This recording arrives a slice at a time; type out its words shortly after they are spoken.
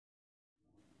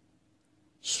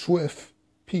SWIFT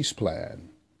Peace Plan.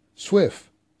 SWIFT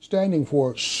standing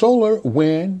for Solar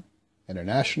Wind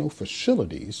International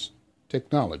Facilities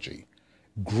Technology.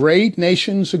 Great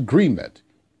Nations Agreement.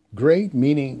 Great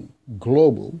meaning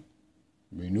Global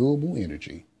Renewable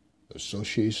Energy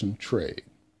Association Trade.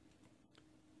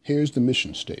 Here's the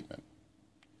mission statement.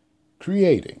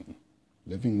 Creating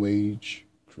living wage,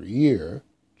 career,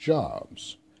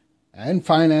 jobs, and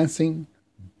financing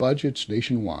budgets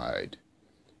nationwide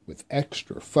with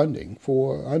extra funding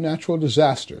for natural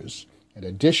disasters. In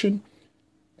addition,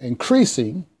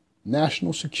 increasing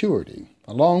national security,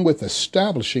 along with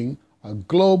establishing a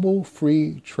global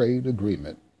free trade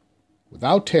agreement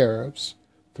without tariffs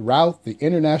throughout the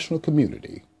international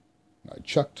community. By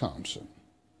Chuck Thompson.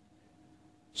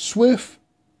 SWIFT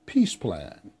Peace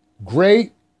Plan.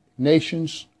 Great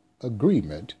Nations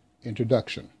Agreement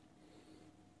Introduction.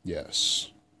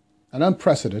 Yes, an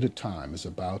unprecedented time is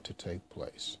about to take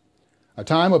place. A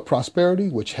time of prosperity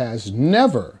which has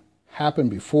never happened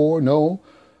before, no,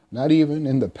 not even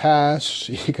in the past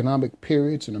economic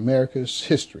periods in America's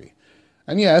history.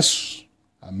 And yes,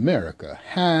 America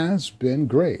has been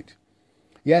great.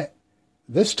 Yet,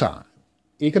 this time,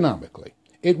 economically,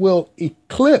 it will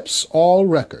eclipse all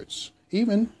records,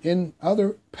 even in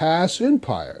other past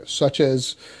empires, such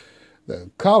as the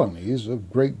colonies of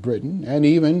Great Britain, and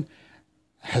even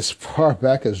as far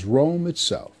back as Rome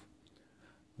itself.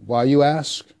 Why, you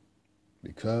ask?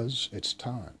 Because it's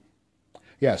time.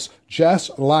 Yes,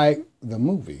 just like the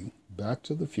movie Back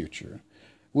to the Future,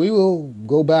 we will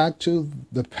go back to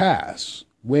the past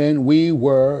when we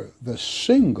were the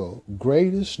single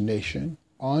greatest nation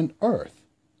on earth.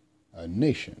 A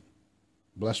nation,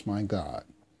 bless my God.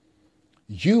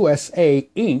 USA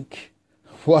Inc.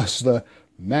 was the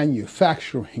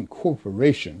manufacturing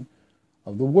corporation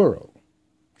of the world.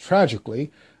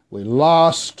 Tragically, we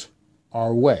lost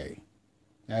our way.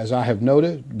 As I have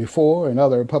noted before in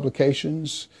other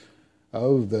publications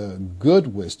of the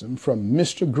good wisdom from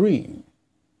Mr. Green,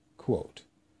 quote,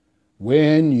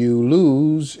 when you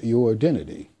lose your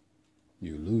identity,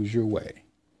 you lose your way.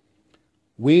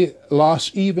 We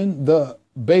lost even the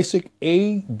basic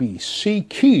ABC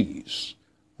keys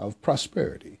of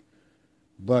prosperity,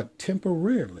 but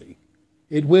temporarily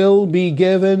it will be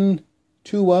given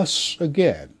to us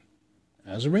again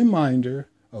as a reminder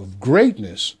of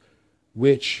greatness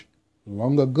which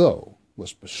long ago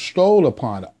was bestowed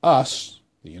upon us,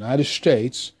 the United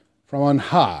States, from on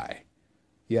high.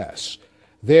 Yes,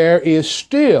 there is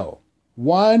still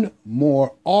one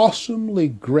more awesomely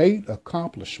great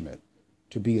accomplishment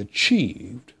to be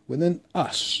achieved within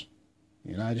us,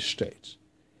 the United States.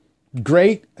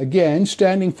 Great, again,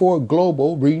 standing for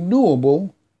Global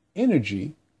Renewable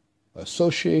Energy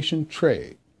Association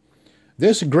Trade.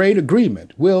 This great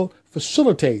agreement will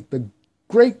facilitate the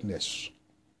greatness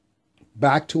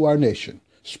back to our nation,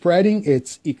 spreading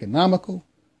its economical,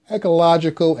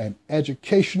 ecological, and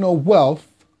educational wealth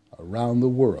around the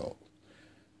world.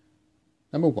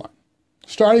 Number one,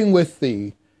 starting with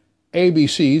the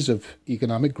ABCs of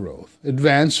economic growth,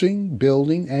 advancing,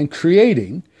 building, and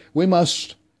creating, we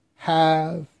must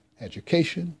have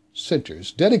education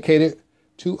centers dedicated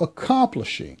to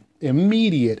accomplishing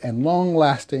immediate and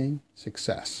long-lasting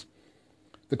success.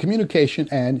 The communication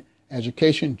and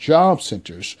education job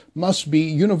centers must be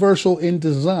universal in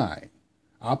design,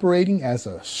 operating as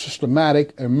a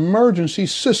systematic emergency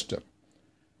system.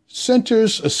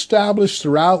 Centers established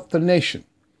throughout the nation.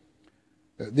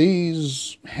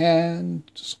 These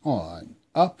hands-on,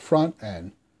 upfront,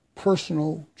 and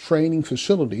personal training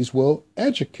facilities will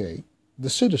educate the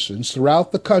citizens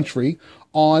throughout the country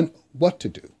on what to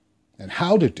do and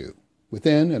how to do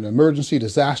within an emergency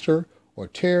disaster or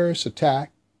terrorist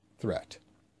attack threat.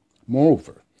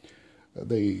 Moreover,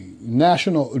 the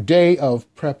National Day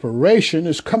of Preparation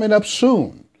is coming up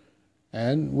soon,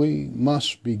 and we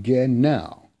must begin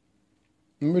now.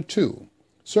 Number two,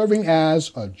 serving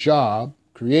as a job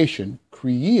creation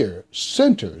career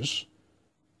centers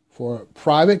for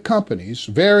private companies.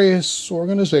 Various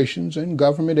organizations and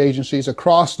government agencies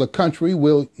across the country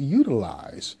will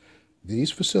utilize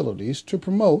these facilities to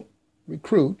promote,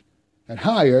 recruit, and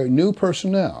hire new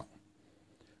personnel.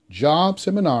 Job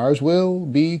seminars will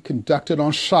be conducted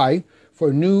on site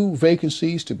for new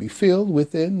vacancies to be filled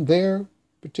within their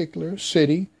particular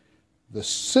city. The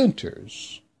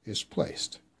centers is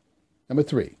placed. Number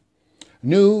three,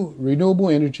 new renewable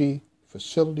energy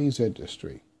facilities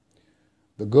industry.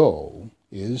 The goal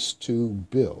is to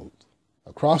build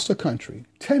across the country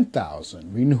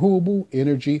 10,000 renewable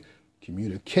energy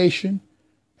communication,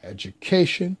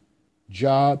 education,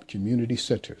 job community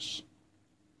centers.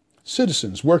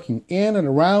 Citizens working in and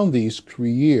around these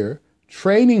career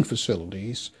training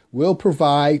facilities will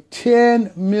provide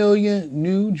 10 million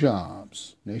new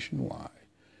jobs nationwide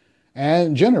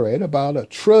and generate about $1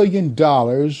 trillion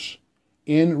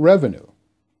in revenue.